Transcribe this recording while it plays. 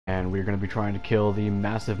and we're going to be trying to kill the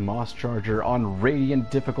massive moss charger on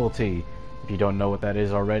radiant difficulty. If you don't know what that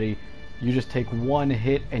is already, you just take one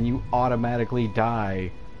hit and you automatically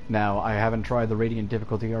die. Now, I haven't tried the radiant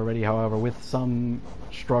difficulty already, however, with some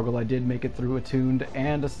struggle I did make it through attuned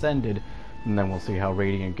and ascended, and then we'll see how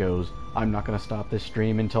radiant goes. I'm not going to stop this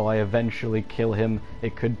stream until I eventually kill him.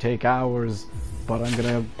 It could take hours, but I'm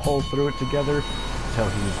going to pull through it together until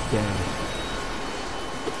he's dead.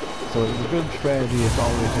 So the good strategy is to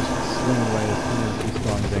always just swing away as soon as he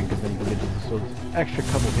spawns in, because then you can get those extra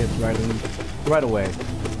couple hits right away.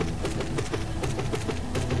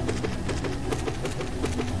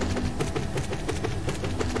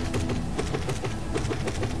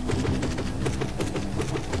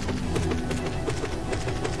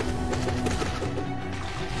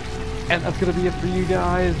 And that's going to be it for you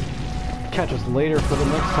guys. Catch us later for the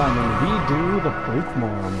next time when we do the Freak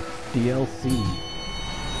Mom DLC.